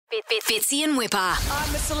Fitzy and Wippa.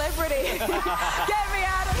 I'm a celebrity. Get me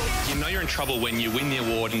out of here. You know you're in trouble when you win the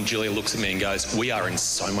award and Julia looks at me and goes, we are in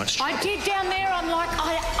so much trouble. I did down there. I'm like,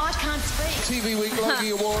 I can't speak. TV Week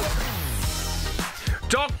Logies Award.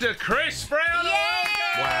 Dr. Chris Brown.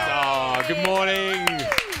 Wow. Oh, good morning.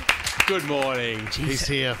 Good morning. He's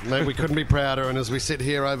here. Mate, we couldn't be prouder. And as we sit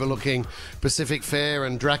here overlooking Pacific Fair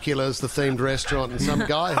and Dracula's, the themed restaurant, and some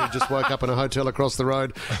guy who just woke up in a hotel across the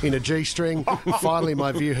road in a G-string, finally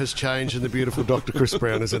my view has changed and the beautiful Dr. Chris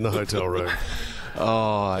Brown is in the hotel room. Oh,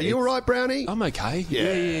 Are you all right, Brownie? I'm okay.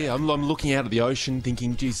 Yeah. I'm looking out at the ocean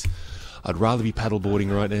thinking, geez, I'd rather be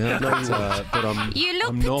paddleboarding right now. But I'm You look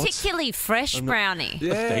I'm particularly fresh, Brownie.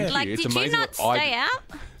 Yeah. Thank you. Like, It's did you amazing not what stay out?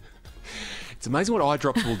 It's amazing what eye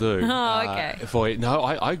drops will do. Oh, okay.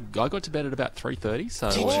 I got to bed at about 3:30.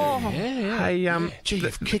 So yeah. Hey, Gee,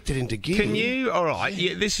 you've kicked it into gear. can you? All right,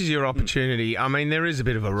 yeah, this is your opportunity. I mean, there is a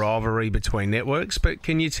bit of a rivalry between networks, but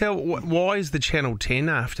can you tell why is the Channel 10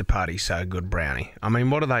 after party so good, Brownie? I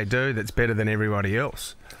mean, what do they do that's better than everybody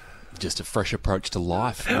else? Just a fresh approach to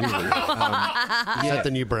life, really. Is that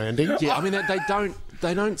the new branding? Yeah, I mean,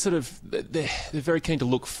 they don't sort of, they're very keen to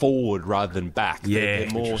look forward rather than back. They're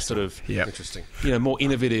more sort of, Interesting. More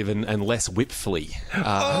innovative and less whipfully.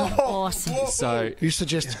 Awesome. So You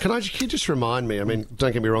suggest? Can you just remind me? I mean,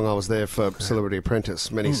 don't get me wrong. I was there for Celebrity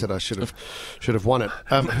Apprentice. Many said I should have won it.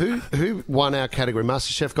 Who won our category?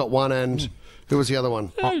 MasterChef got one, and who was the other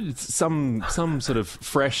one? it's some sort of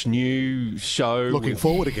fresh new show. Looking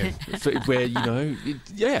forward again. Where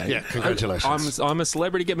Yeah, congratulations. I'm a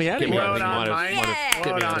celebrity. Get me out of here. Well I think done, might have- mate. might have-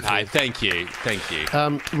 Well done. Hey, thank you.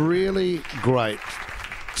 Really great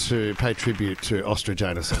to pay tribute to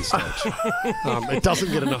Ostrijanus on stage. It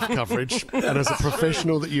doesn't get enough coverage, and as a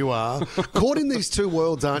professional that you are, caught in these two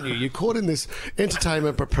worlds, aren't you? You're caught in this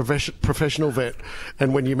entertainment but professional vet,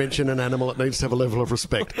 and when you mention an animal, it needs to have a level of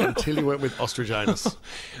respect, until you went with Ostrijanus.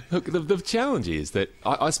 Look, the challenge is that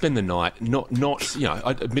I spend the night not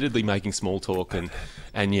admittedly making small talk and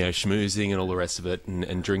schmoozing and all the rest of it,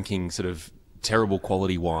 and drinking sort of terrible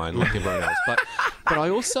quality wine like everyone else. But I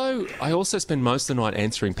also spend most of the night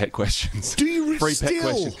answering pet questions. Do you Free still? pet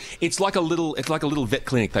questions. It's like a little vet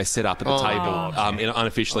clinic they set up at the table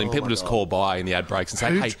unofficially, and people just call by in the ad breaks and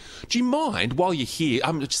say, "Hey, do you mind while you're here?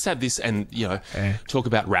 Just have this and talk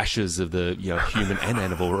about rashes of the human and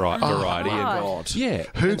animal variety."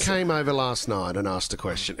 Who came over last night and asked a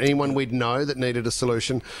question? Anyone we'd know that needed a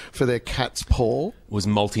solution for their cat's paw? Was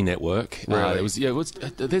multi-network. Really?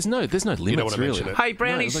 There's no limits really. Hey,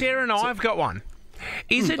 Brownie, Sarah and I have got one.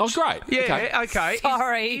 Is it? Oh, great. Yeah, okay.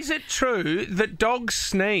 Sorry. Is it true that dogs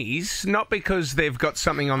sneeze not because they've got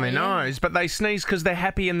something on their nose, but they sneeze because they're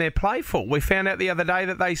happy and they're playful? We found out the other day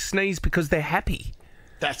that they sneeze because they're happy.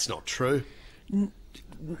 That's not true.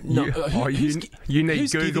 No, you need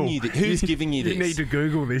who's Google. Who's giving you this? You need to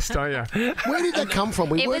Google this, don't you? Where did that come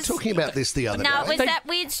from? We It were was- talking about this the other No, day. it was that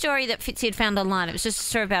weird story that Fitzy had found online. It was just a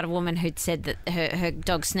story about a woman who'd said that her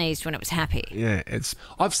dog sneezed when it was happy. Yeah, it's...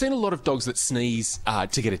 I've seen a lot of dogs that sneeze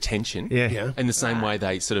to get attention. Yeah. In the same way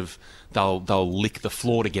they sort of they'll lick the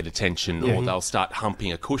floor to get attention, or they'll start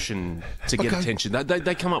humping a cushion to get attention.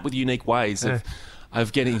 They come up with unique ways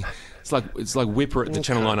of getting. It's like Wippa at the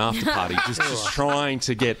Channel 9 after party, just trying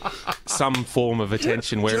to get some form of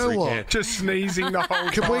attention wherever you know he can. what? Just sneezing the whole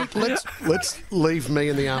Can time. let's leave me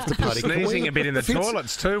in the after party. Can Sneezing we- a bit in the Fitz-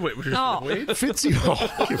 toilets too, which is weird.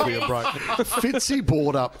 Fitzy, give me a break. Fitzy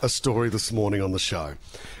brought up a story this morning on the show.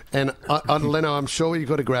 And, Leno, I'm sure you've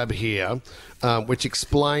got a grab here, which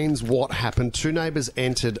explains what happened. Two neighbours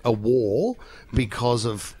entered a war because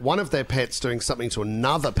of one of their pets doing something to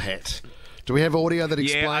another pet. Do we have audio that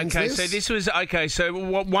explains this? So this was... Okay, so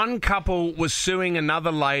one couple was suing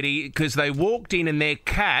another lady because they walked in and their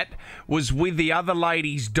cat was with the other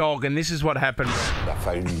lady's dog, and this is what happened. I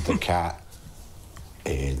found the cat,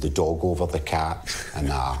 the dog over the cat, and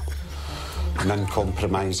an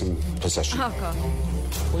uncompromising position. Oh, God.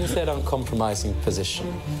 When you say uncompromising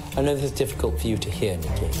position, I know this is difficult for you to hear,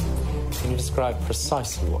 Nicky. Can you describe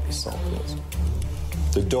precisely what you saw, please?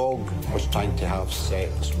 The dog was trying to have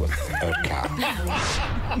sex with our cat.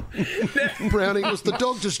 Brownie, was the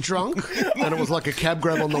dog just drunk and it was like a cab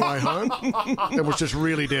grab on the way home and was just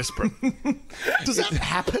really desperate? Does that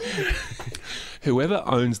happen? Whoever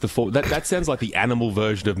owns the that sounds like the animal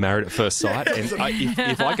version of Married at First Sight. And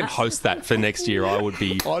if I can host that for next year, I would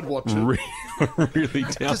be. I'd watch it. Really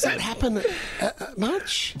down. Does that happen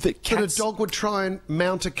much? That a dog would try and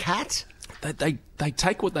mount a cat? they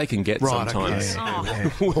take what they can get Right, sometimes.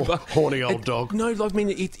 okay. Horny old dog. No, I mean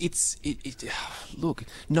look,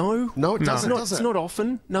 no, it doesn't. It's not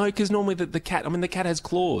often. No, because normally the cat. I mean, the cat has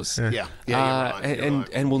claws. Yeah, you're right.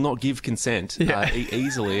 And will not give consent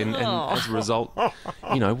easily, and as a result,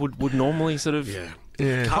 would normally sort of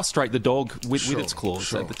castrate the dog with its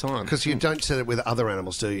claws at the time. Because you don't see it with other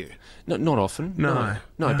animals, do you? No, not often. No.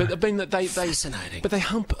 But I mean they fascinating. But they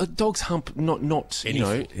hump. Dogs hump. Not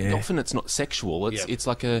Anything. Often it's not sexual. It's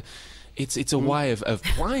like a. It's a way of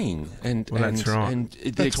playing, and that's right. And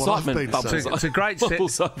the That's what I've excitement been bubbles. saying. It's a great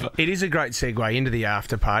bubbles over. It is a great segue into the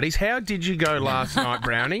after parties. How did you go last night,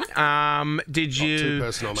 Brownie? Did you? Too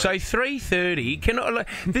personal, mate. So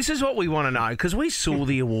 3:30. This is what we want to know because we saw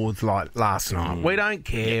the awards like last night. We don't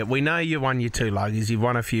care. We know you won your 2 Logies. You've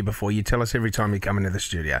won a few before. You tell us every time you come into the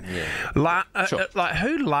studio. Yeah. Sure. Like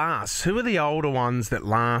who lasts? Who are the older ones that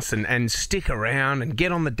last and stick around and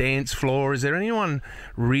get on the dance floor? Is there anyone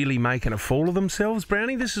really making a fool of themselves,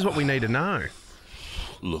 Brownie? This is what we need to know.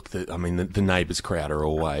 Look, the neighbours crowd are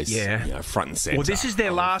always front and centre. Well, this is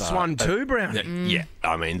their last one too, Brownie. Yeah,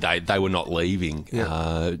 I mean they were not leaving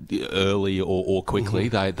early or quickly.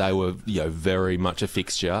 They were very much a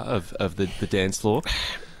fixture of the dance floor.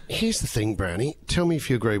 Here's the thing, Brownie. Tell me if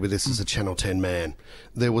you agree with this as a Channel 10 man.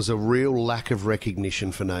 There was a real lack of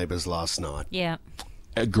recognition for Neighbours last night. Yeah.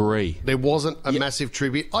 Agree. There wasn't a massive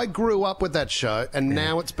tribute. I grew up with that show, and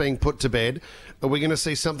now it's being put to bed. Are we going to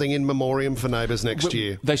see something in memoriam for Neighbours next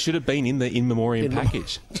year? They should have been in the in memoriam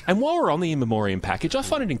package. And while we're on the in memoriam package, I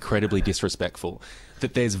find it incredibly disrespectful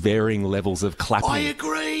that there's varying levels of clapping. I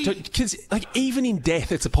agree. Because even in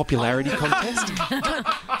death, it's a popularity contest.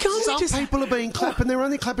 Some people are being clapped, and they're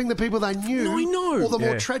only clapping the people they knew. No, I know. Or the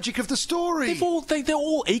more tragic of the story. They're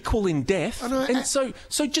all equal in death. I know. And so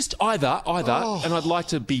just either, and I'd like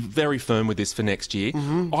to be very firm with this for next year,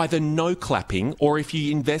 either no clapping, or if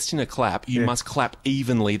you invest in a clap, you must clap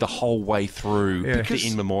evenly the whole way through the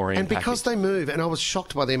in memoriam and because package. they move, and I was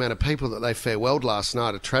shocked by the amount of people that they farewelled last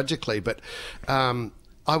night, tragically, but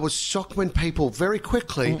I was shocked when people, very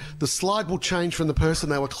quickly, the slide will change from the person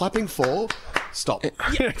they were clapping for. Stop. He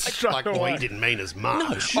didn't mean as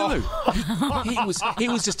much. No. He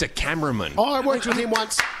was just a cameraman. Oh, I worked with him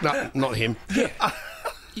once. No, not him. Yeah.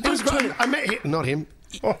 I met him. Not him.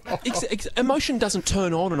 Emotion doesn't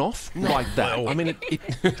turn on and off like that. I mean, it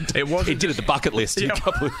did at the bucket list a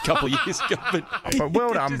couple of years ago. But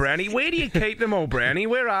well done, Brownie. Where do you keep them all, Brownie?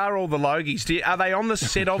 Where are all the Logies? Are they on the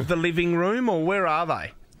set of the living room, or where are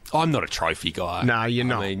they? I'm not a trophy guy. No, you're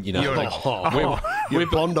not. I mean, You're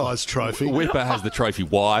Bondi's trophy. Wippa has the trophy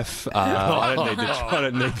wife. I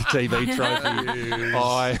don't need the TV trophy.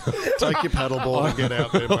 Take your paddleboard and get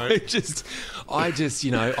out there, mate.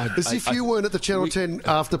 As if you weren't at the Channel 10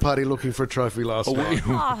 after party looking for a trophy last night.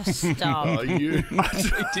 Oh, stop.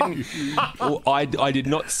 I did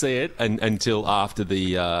not see it until after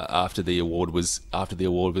the award was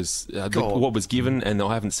given, and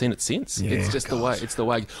I haven't seen it since. It's just the way. It's the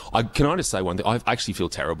way. Can I just say one thing? I actually feel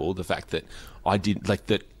terrible the fact that I did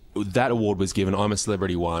that award was given. I'm a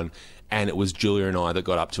Celebrity One, and it was Julia and I that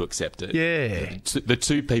got up to accept it. Yeah, the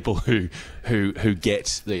two people who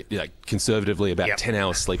get conservatively about 10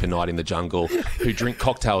 hours sleep a night in the jungle, who drink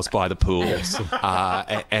cocktails by the pool,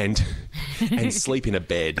 and sleep in a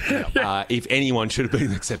bed. If anyone should have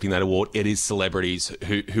been accepting that award, it is celebrities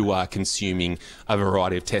who are consuming a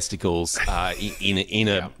variety of testicles in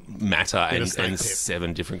a matter and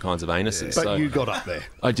 7 different kinds of anuses. But you got up there.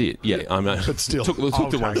 I did, yeah. But still, took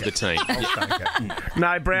the one to the team.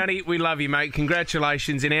 No, Brownie, we love you, mate.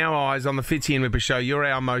 Congratulations. In our eyes, on the Fitzy and Wippa show, you're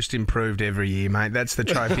our most improved every year, mate. That's the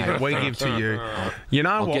trophy that we give to you. You know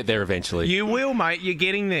I'll what? get there eventually. You will, mate. You're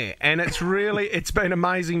getting there. And it's been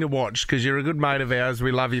amazing to watch because you're a good mate of ours.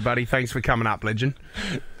 We love you, buddy. Thanks for coming up, legend.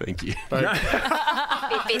 Thank you.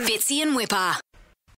 Fitzy and Wippa.